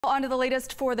On to the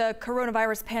latest for the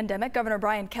coronavirus pandemic. Governor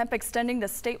Kemp extending the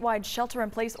statewide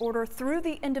shelter-in-place order through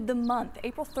the end of the month,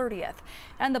 April 30th.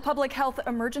 And the public health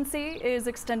emergency is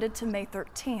extended to May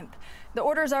 13th. The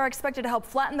orders are expected to help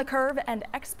flatten the curve, and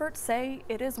experts say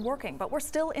it is working. But we're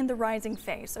still in the rising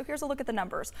phase. So here's a look at the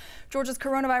numbers. Georgia's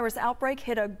coronavirus outbreak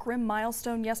hit a grim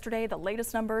milestone yesterday. The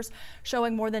latest numbers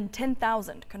showing more than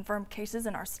 10,000 confirmed cases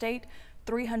in our state.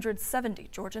 370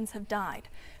 Georgians have died.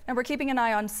 And we're keeping an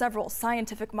eye on several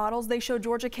scientific models. They show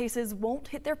Georgia cases won't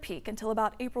hit their peak until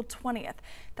about April 20th.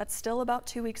 That's still about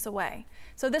 2 weeks away.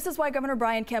 So this is why Governor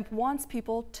Kemp wants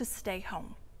people to stay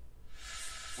home.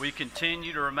 We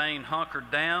continue to remain hunkered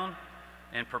down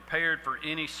and prepared for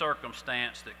any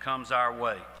circumstance that comes our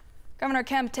way. Governor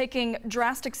Kemp taking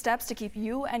drastic steps to keep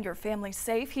you and your family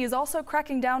safe. He is also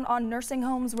cracking down on nursing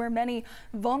homes where many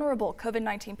vulnerable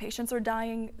COVID-19 patients are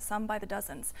dying, some by the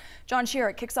dozens. John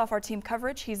Shearick kicks off our team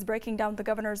coverage. He's breaking down the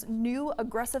governor's new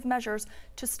aggressive measures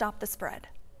to stop the spread.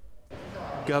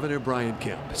 Governor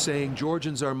Kemp saying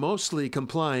Georgians are mostly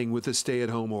complying with the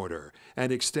stay-at-home order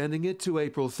and extending it to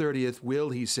April 30th will,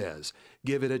 he says,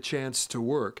 give it a chance to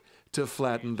work to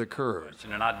flatten the curve.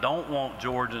 And I don't want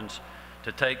Georgians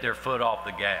to take their foot off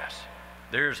the gas.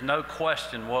 There's no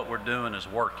question what we're doing is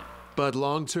working. But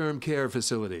long-term care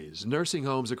facilities, nursing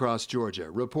homes across Georgia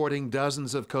reporting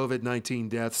dozens of COVID-19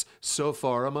 deaths so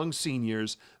far among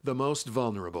seniors, the most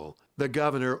vulnerable. The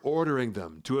governor ordering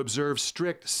them to observe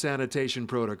strict sanitation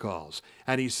protocols,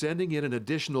 and he's sending in an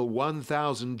additional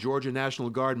 1,000 Georgia National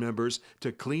Guard members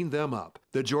to clean them up.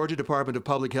 The Georgia Department of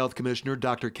Public Health Commissioner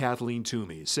Dr. Kathleen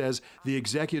Toomey says the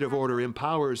executive order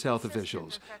empowers health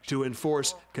officials to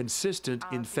enforce consistent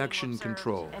infection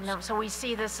controls. And so we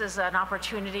see this as an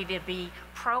opportunity to be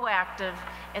proactive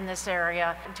in this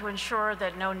area and to ensure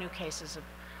that no new cases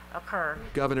occur.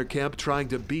 Governor Kemp trying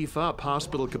to beef up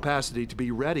hospital capacity to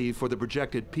be ready for the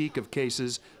projected peak of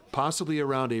cases, possibly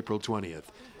around April 20th,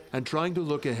 and trying to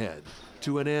look ahead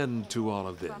to an end to all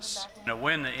of this.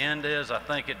 When the end is, I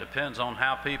think it depends on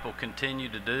how people continue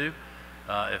to do.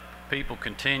 If people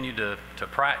continue to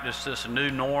practice this new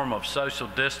norm of social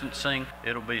distancing,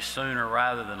 it'll be sooner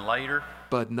rather than later.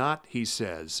 But not, he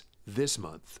says, this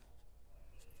month.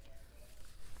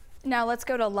 Now let's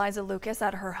go to Liza Lucas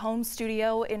at her home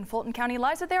studio in Fulton County.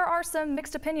 Liza, there are some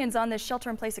mixed opinions on this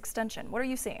shelter-in-place extension. What are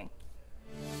you seeing?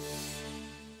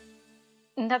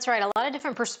 That's right. A lot of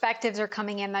different perspectives are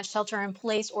coming in. That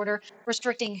shelter-in-place order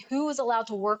restricting who is allowed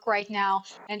to work right now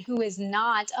and who is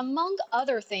not, among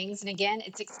other things. And again,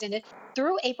 it's extended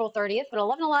through April 30th. But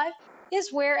 11 Alive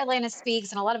is where Atlanta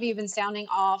speaks, and a lot of you have been sounding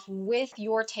off with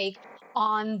your take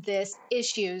on this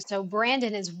issue. So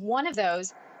Brandon is one of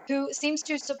those who seems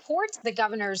to support the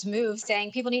governor's move,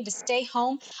 saying people need to stay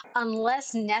home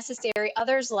unless necessary.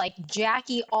 Others like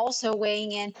Jackie also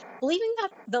weighing in, believing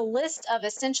that the list of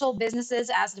essential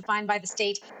businesses as defined by the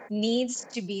state needs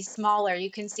to be smaller. You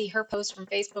can see her post from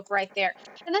Facebook right there.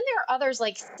 And then there are others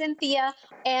like Cynthia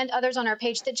and others on our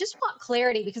page that just want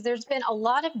clarity because there's been a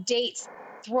lot of dates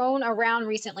thrown around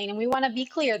recently, and we want to be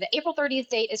clear. The April 30th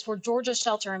date is for Georgia's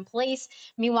shelter in place.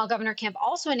 Meanwhile, Governor Kemp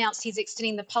also announced he's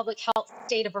extending the public health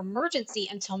state of emergency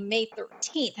until May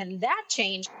 13th, and that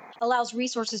change allows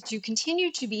resources to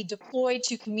continue to be deployed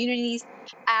to communities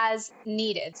as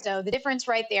needed. So the difference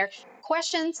right there.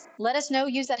 Questions, let us know.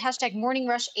 Use that hashtag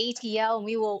MorningRushATL, and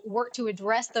we will work to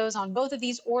address those on both of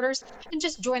these orders. And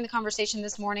just join the conversation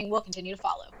this morning. We'll continue to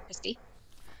follow. Christy.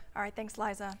 All right, thanks,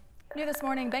 Liza. New this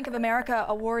morning, Bank of America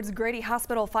awards Grady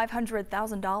Hospital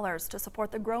 $500,000 to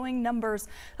support the growing numbers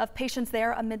of patients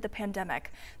there amid the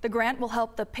pandemic. The grant will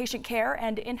help the patient care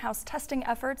and in-house testing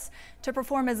efforts to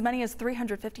perform as many as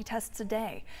 350 tests a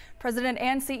day. President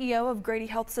and CEO of Grady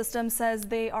Health System says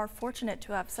they are fortunate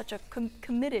to have such a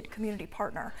committed community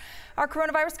partner. Our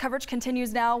coronavirus coverage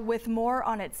continues now with more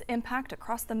on its impact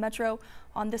across the metro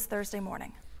on this Thursday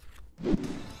morning.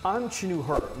 I'm Chinu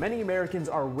Her. Many Americans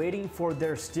are waiting for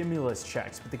their stimulus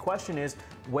checks, but the question is,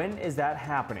 when is that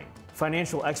happening?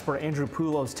 Financial expert Andrew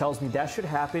Poulos tells me that should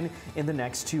happen in the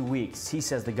next 2 weeks. He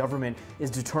says the government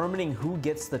is determining who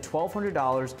gets the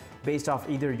 $1,200 based off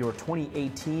either your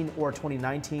 2018 or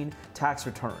 2019 tax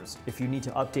returns. If you need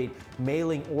to update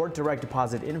mailing or direct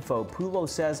deposit info, Poulos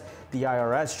says the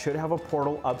IRS should have a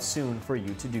portal up soon for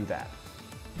you to do that.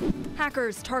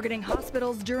 Hackers targeting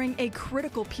hospitals during a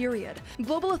critical period.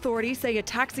 Global authorities say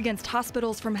attacks against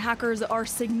hospitals from hackers are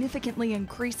significantly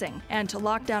increasing, and to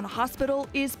lock down a hospital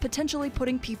is potentially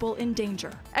putting people in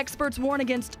danger. Experts warn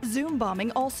against Zoom bombing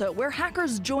also, where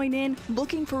hackers join in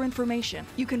looking for information.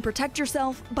 You can protect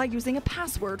yourself by using a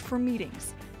password for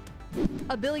meetings.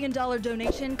 A $1 billion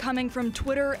donation coming from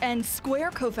Twitter and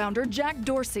Square co-founder Jack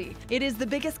Dorsey. It is the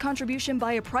biggest contribution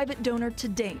by a private donor to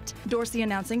date. Dorsey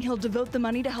announcing he'll devote the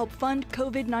money to help fund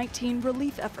COVID-19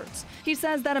 relief efforts. He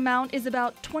says that amount is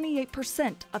about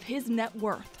 28% of his net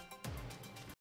worth.